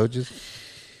assistant coaches?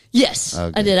 Yes,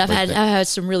 okay. I did. I've had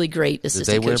some really great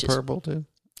assistant coaches. Did they wear purple too?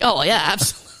 Oh, yeah,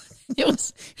 absolutely. It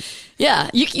was, yeah,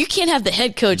 you can't have the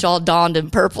head coach all donned in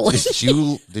purple. Did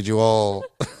you all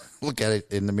look at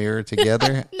it in the mirror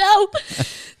together? No,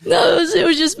 it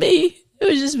was just me. It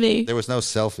was just me. There was no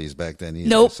selfies back then either.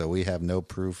 Nope. So we have no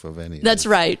proof of any of That's this.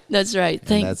 right. That's right.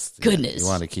 Thank goodness. Yeah, you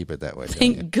want to keep it that way.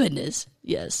 Thank goodness.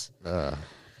 Yes.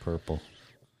 Purple.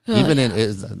 Even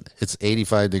it's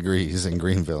 85 degrees in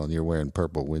Greenville and you're wearing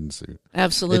purple windsuit.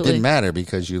 Absolutely. It didn't matter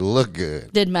because you look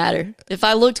good. Didn't matter. If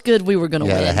I looked good, we were going to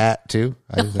win. You had a hat too?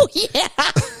 Oh, yeah.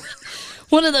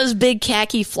 One of those big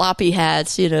khaki floppy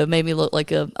hats, made me look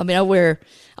like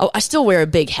I still wear a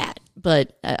big hat,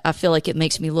 but I feel like it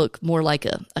makes me look more like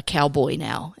a cowboy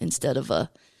now instead of a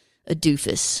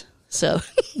doofus. So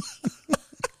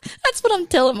that's what I'm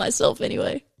telling myself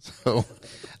anyway. So,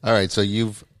 all right. So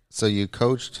you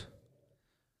coached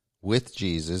with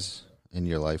Jesus in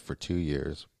your life for 2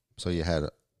 years. So you had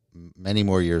many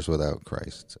more years without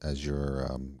Christ as your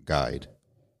guide,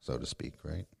 so to speak,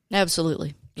 right?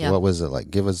 Absolutely. Yeah. So what was it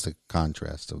like? Give us the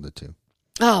contrast of the two.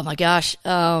 Oh my gosh.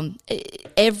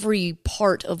 Every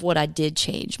part of what I did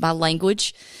change. My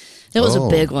language, that was a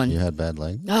big one. You had bad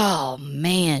language? Oh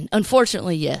man.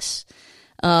 Unfortunately, yes.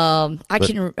 I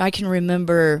can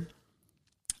remember,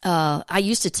 I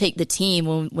used to take the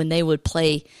team when they would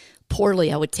play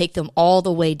poorly. I would take them all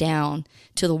the way down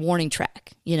to the warning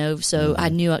track, so I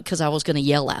knew it because I was going to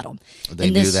yell at them. They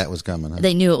knew that was coming. Huh?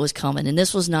 They knew it was coming. And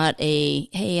this was not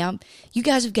hey, you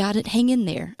guys have got it. Hang in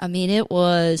there. I mean, it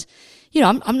was,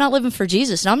 I'm not living for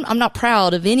Jesus, and I'm not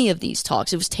proud of any of these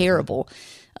talks. It was terrible.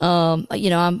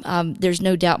 There's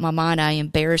no doubt in my mind I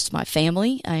embarrassed my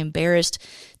family. I embarrassed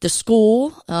the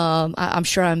school. I'm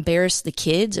sure I embarrassed the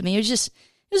kids. I mean, it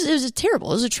was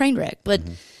terrible. It was a train wreck. But,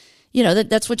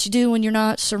 that's what you do when you're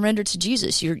not surrendered to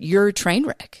Jesus. You're a train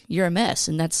wreck. You're a mess.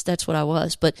 And that's what I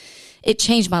was. But it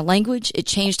changed my language. It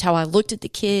changed how I looked at the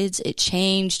kids. It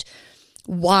changed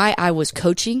why I was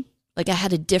coaching. Like I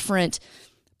had a different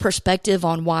perspective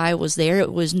on why I was there.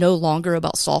 It was no longer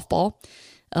about softball.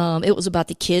 It was about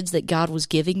the kids that God was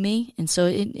giving me. And so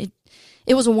it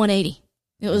was a 180.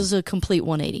 It was a complete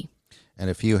 180. And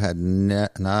if you had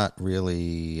not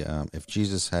really, if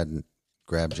Jesus hadn't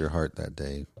grabbed your heart that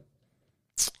day,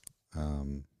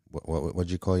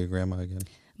 what'd you call your grandma again?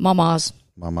 Mama's.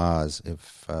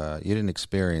 If you didn't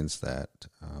experience that,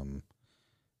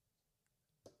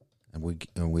 and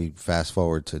we fast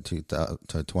forward to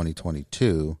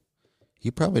 2022,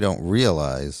 you probably don't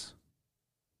realize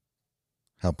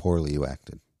how poorly you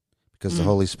acted, because the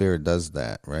Holy Spirit does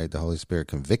that, right? The Holy Spirit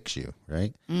convicts you,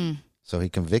 right? So he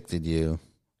convicted you.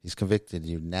 He's convicted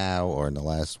you now, or in the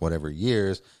last whatever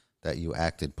years, that you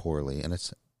acted poorly. And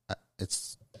it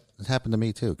happened to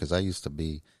me too, because I used to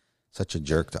be such a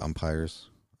jerk to umpires,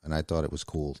 and I thought it was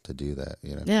cool to do that,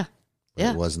 Yeah.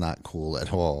 But it was not cool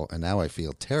at all, and now I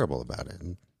feel terrible about it.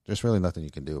 And there's really nothing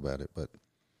you can do about it. But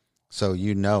so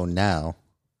now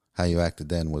how you acted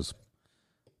then was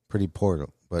pretty poor.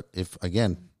 But if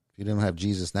you don't have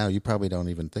Jesus now, you probably don't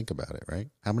even think about it, right?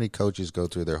 How many coaches go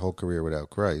through their whole career without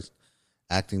Christ,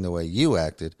 acting the way you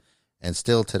acted, and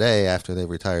still today, after they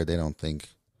retired, they don't think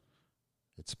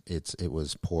it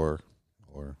was poor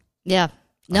or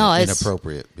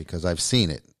inappropriate, because I've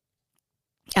seen it.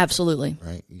 Absolutely.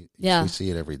 Right? Yeah. We see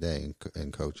it every day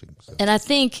in coaching. So. And I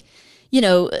think,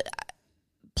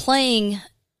 playing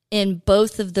in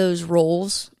both of those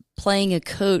roles, playing a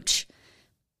coach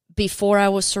before I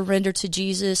was surrendered to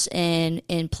Jesus and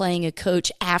playing a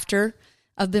coach after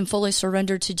I've been fully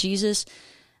surrendered to Jesus,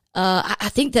 I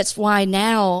think that's why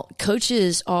now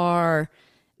coaches are,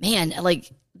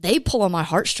 they pull on my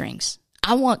heartstrings.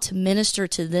 I want to minister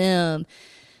to them.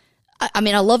 I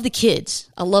mean, I love the kids.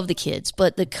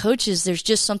 But the coaches, there's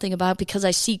just something about, because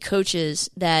I see coaches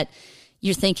that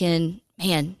you're thinking,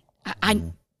 man,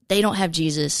 they don't have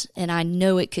Jesus, and I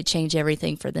know it could change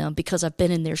everything for them because I've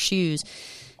been in their shoes.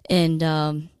 And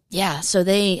so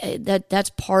that's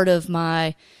part of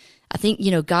my, I think,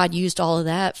 God used all of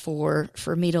that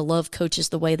for me to love coaches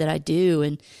the way that I do,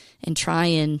 and try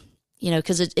and,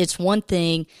 because it's one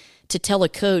thing to tell a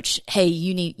coach, hey,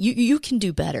 you can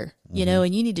do better,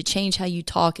 and you need to change how you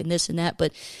talk and this and that.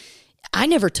 But I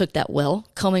never took that well,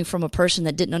 coming from a person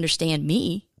that didn't understand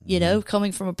me,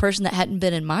 coming from a person that hadn't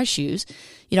been in my shoes.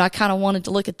 I kind of wanted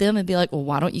to look at them and be like, well,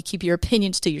 why don't you keep your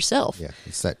opinions to yourself? Yeah,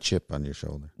 it's that chip on your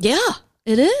shoulder. Yeah,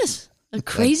 it is. A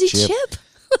crazy chip.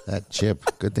 That chip.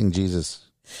 Good thing Jesus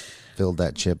filled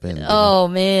that chip in. Oh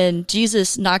man,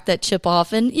 Jesus knocked that chip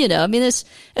off. And, it's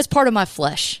part of my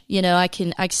flesh.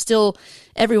 I still,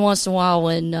 every once in a while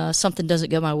when something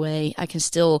doesn't go my way, I can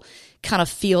still kind of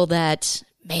feel that,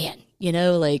 man,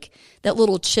 like that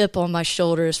little chip on my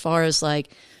shoulder, as far as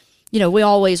like, we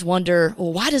always wonder,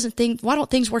 well, why don't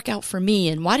things work out for me?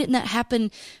 And why didn't that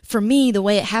happen for me the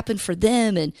way it happened for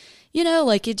them? And,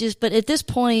 but at this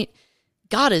point,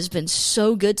 God has been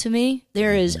so good to me.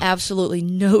 There is absolutely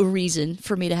no reason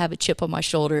for me to have a chip on my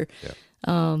shoulder.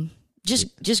 Yeah.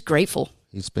 Just grateful.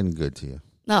 He's been good to you.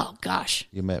 Oh gosh.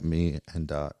 You met me and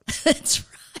Dot. That's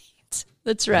right.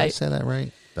 That's right. Did I say that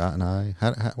right? Dot and I.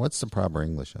 What's the proper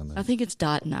English on that? I think it's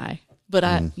Dot and I. But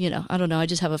I don't know. I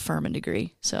just have a Furman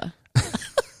degree, so.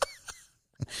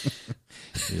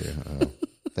 Yeah,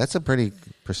 that's a pretty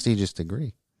prestigious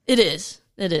degree. It is.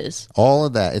 It is. All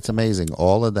of that. It's amazing.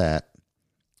 All of that.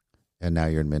 And now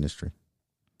you're in ministry.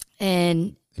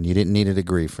 And you didn't need a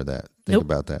degree for that. Think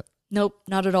about that. Nope,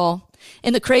 not at all.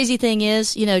 And the crazy thing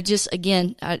is, just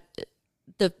again,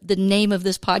 the name of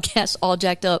this podcast, All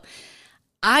Jacked Up,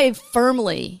 I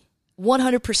firmly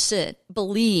 100%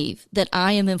 believe that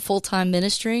I am in full-time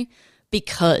ministry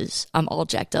because I'm all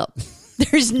jacked up.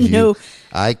 There's no...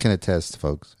 I can attest,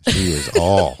 folks. She is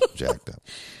all jacked up.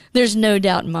 There's no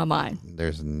doubt in my mind.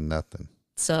 There's nothing.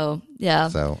 So, yeah.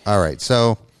 So, all right.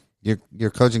 So, your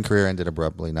coaching career ended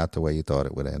abruptly, not the way you thought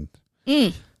it would end.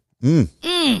 We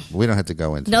don't have to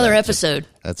go into another episode.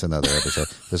 That's another episode.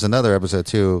 There's another episode,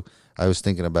 too. I was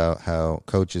thinking about how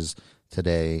coaches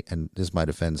today, and this might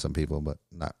offend some people, but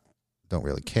don't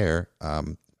really care.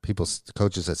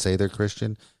 Coaches that say they're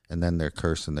Christian, and then they're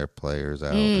cursing their players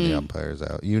out and the umpires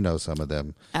out. Some of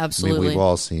them. Absolutely. I mean, we've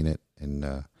all seen it.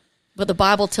 And but the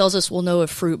Bible tells us we'll know a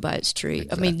fruit by its tree.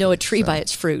 Exactly. I mean, know a tree by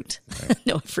its fruit. Right.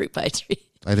 Know a fruit by a tree.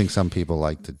 I think some people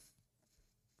like to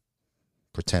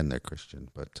pretend they're Christian,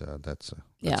 but that's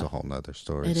a whole nother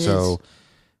story. So,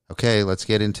 okay, let's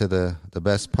get into the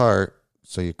best part.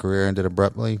 So your career ended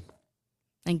abruptly.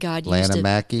 And God used Lana it.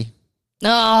 Mackey.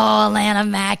 Oh, Lana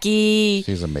Mackey.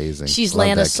 She's amazing. She's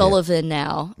Lana Sullivan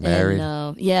now. Married? And,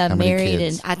 How many married.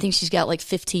 kids? And I think she's got like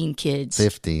 15 kids.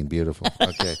 15, beautiful.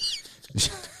 Okay.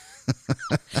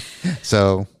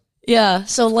 So. Yeah,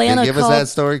 so Lana give us that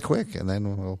story quick, and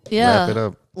then we'll wrap it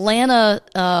up.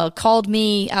 Lana called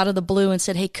me out of the blue and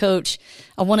said, hey, Coach,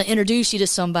 I want to introduce you to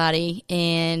somebody.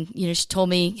 And, she told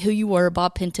me who you were,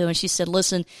 Bob Pinto. And she said,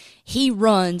 listen, he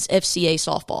runs FCA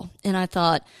Softball. And I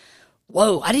thought,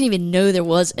 whoa, I didn't even know there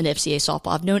was an FCA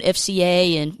Softball. I've known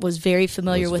FCA and was very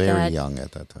familiar with that. Very young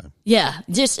at that time. Yeah,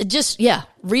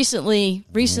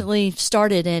 recently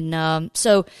started. And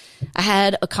so I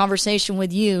had a conversation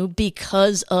with you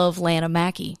because of Lana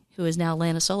Mackey, who is now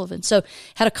Lana Sullivan. So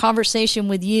had a conversation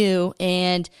with you,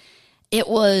 and it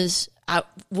was,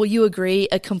 will you agree,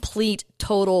 a complete,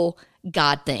 total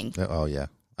God thing. Oh, yeah.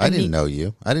 I didn't know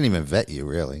you. I didn't even vet you,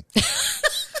 really.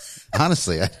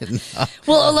 Honestly, I didn't know.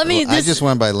 Well, I just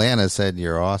went by Lana, said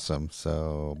you're awesome.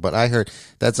 So, but I heard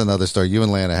that's another story. You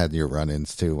and Lana had your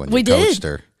run-ins too when you coached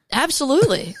her.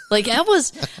 Absolutely. Like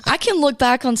I can look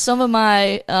back on some of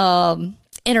my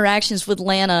interactions with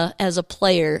Lana as a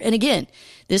player. And again,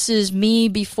 this is me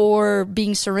before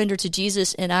being surrendered to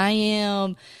Jesus. And I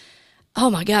am, oh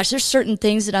my gosh, there's certain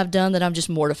things that I've done that I'm just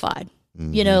mortified.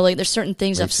 Mm-hmm. Like there's certain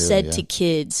things I've said to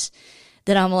kids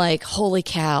that I'm like, holy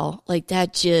cow, like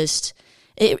that just,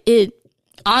 it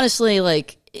honestly,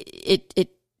 like it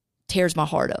tears my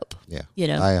heart up. Yeah.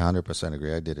 I 100%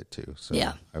 agree. I did it too. So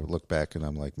yeah. I would look back and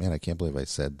I'm like, man, I can't believe I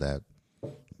said that.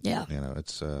 Yeah.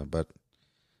 It's, but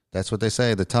that's what they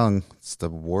say. The tongue, it's the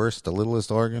worst, the littlest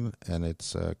organ, and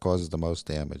it's causes the most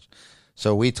damage.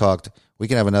 So we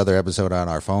can have another episode on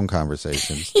our phone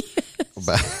conversations.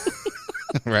 But,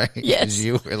 right? Yes.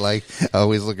 You were like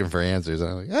always looking for answers.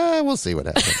 I'm like, we'll see what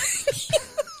happens.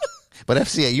 But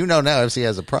FCA, now FCA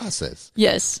has a process.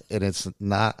 Yes. And it's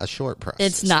not a short process.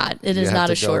 It's not. It is not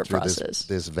a short process.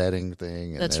 This vetting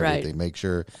thing and That's everything. right. Make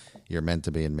sure you're meant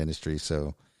to be in ministry.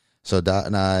 So Dot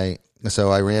and I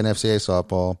ran FCA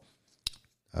Softball.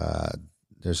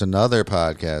 There's another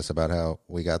podcast about how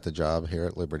we got the job here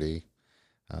at Liberty,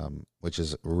 which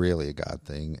is really a God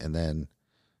thing. And then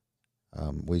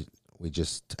we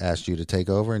just asked you to take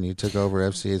over, and you took over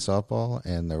FCA Softball,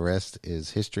 and the rest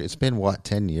is history. It's been,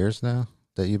 10 years now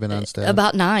that you've been on staff?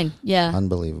 About 9, yeah.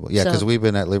 Unbelievable. Yeah, because we've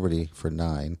been at Liberty for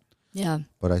 9. Yeah.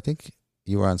 But I think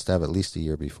you were on staff at least a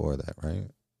year before that, right?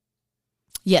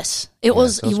 Yes. It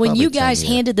was so it's when you probably 10 guys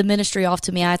years. handed the ministry off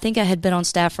to me, I think I had been on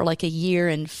staff for like a year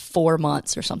and 4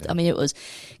 months or something. I mean, it was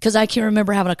because I can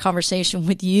remember having a conversation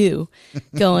with you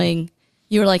going,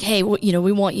 you were like, hey,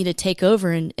 we want you to take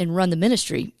over and run the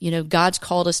ministry. God's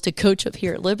called us to coach up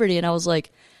here at Liberty. And I was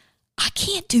like, I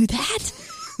can't do that.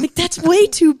 Like, that's way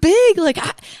too big. Like,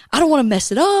 I don't want to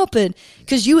mess it up. And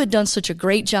because you had done such a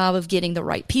great job of getting the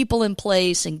right people in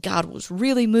place, and God was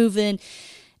really moving.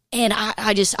 And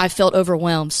I felt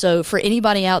overwhelmed. So for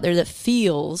anybody out there that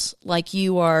feels like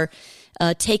you are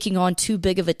taking on too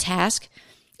big of a task,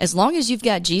 as long as you've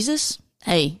got Jesus,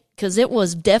 hey, because it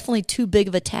was definitely too big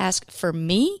of a task for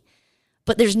me,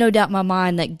 but there's no doubt in my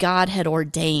mind that God had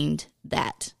ordained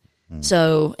that.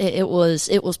 So it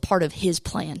was part of his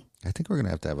plan. I think we're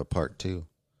going to have a part 2.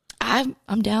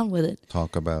 I'm down with it.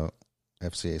 Talk about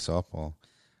FCA Softball.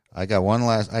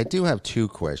 I do have 2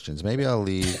 questions. Maybe I'll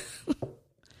leave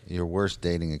your worst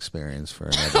dating experience for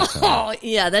another time. Oh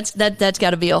yeah, that's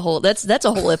got to be that's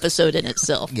a whole episode in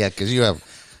itself. Yeah, because you have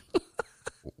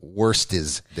worst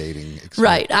is dating experience.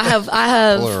 Right. I have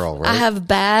Plural, right? I have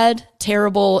bad,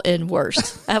 terrible, and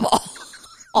worst. I have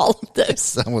all of those.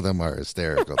 Some of them are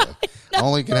hysterical though.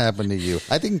 Only can happen to you.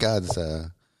 I think God's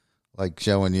like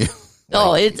showing you.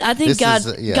 I think God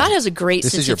has a great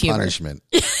this sense is your of humor. punishment.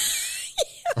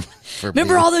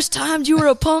 Remember all those times you were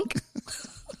a punk?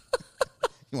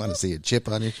 You want to see a chip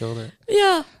on your shoulder?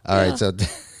 Yeah. All right,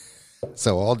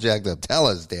 so all jacked up. Tell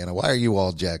us, Dana, why are you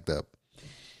all jacked up?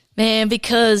 Man,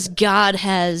 because God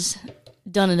has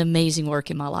done an amazing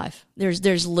work in my life.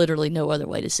 There's literally no other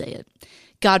way to say it.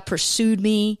 God pursued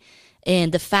me,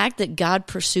 and the fact that God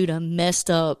pursued a messed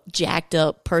up, jacked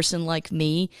up person like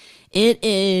me, it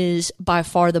is by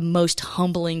far the most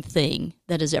humbling thing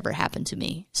that has ever happened to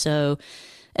me. So,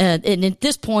 and at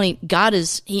this point, God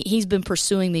he's been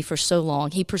pursuing me for so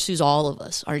long. He pursues all of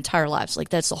us our entire lives. Like,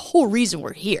 that's the whole reason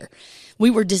we're here.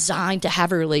 We were designed to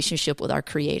have a relationship with our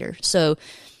Creator. So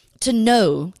to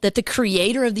know that the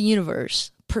Creator of the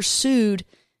universe pursued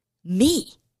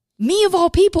me of all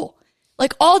people,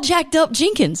 like all jacked up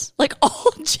Jenkins, like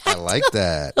all jacked up. I like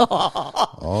that.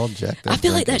 All jacked up. I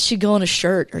feel like that should go on a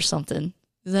shirt or something.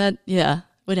 Is that, yeah,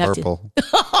 would have purple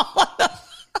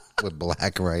with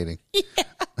black writing. Yeah.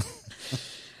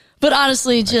 But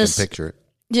honestly, I can picture it.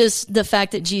 Just the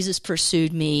fact that Jesus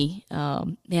pursued me,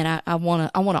 man, I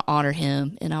want to honor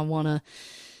him, and I want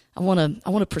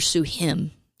to pursue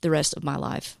him the rest of my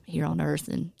life here on earth,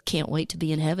 and can't wait to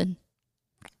be in heaven.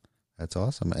 That's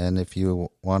awesome. And if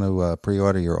you want to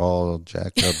pre-order your all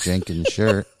jacked up Jenkins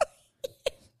shirt,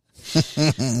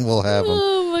 we'll have them.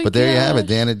 Oh but there you have it,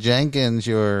 Dana Jenkins,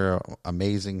 your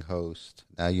amazing host.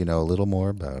 Now you know a little more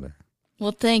about her.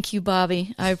 Well, thank you,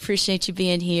 Bobby. I appreciate you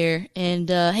being here. And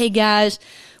hey, guys,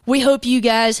 we hope you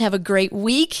guys have a great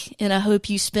week, and I hope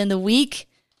you spend the week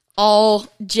all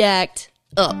jacked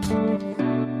up.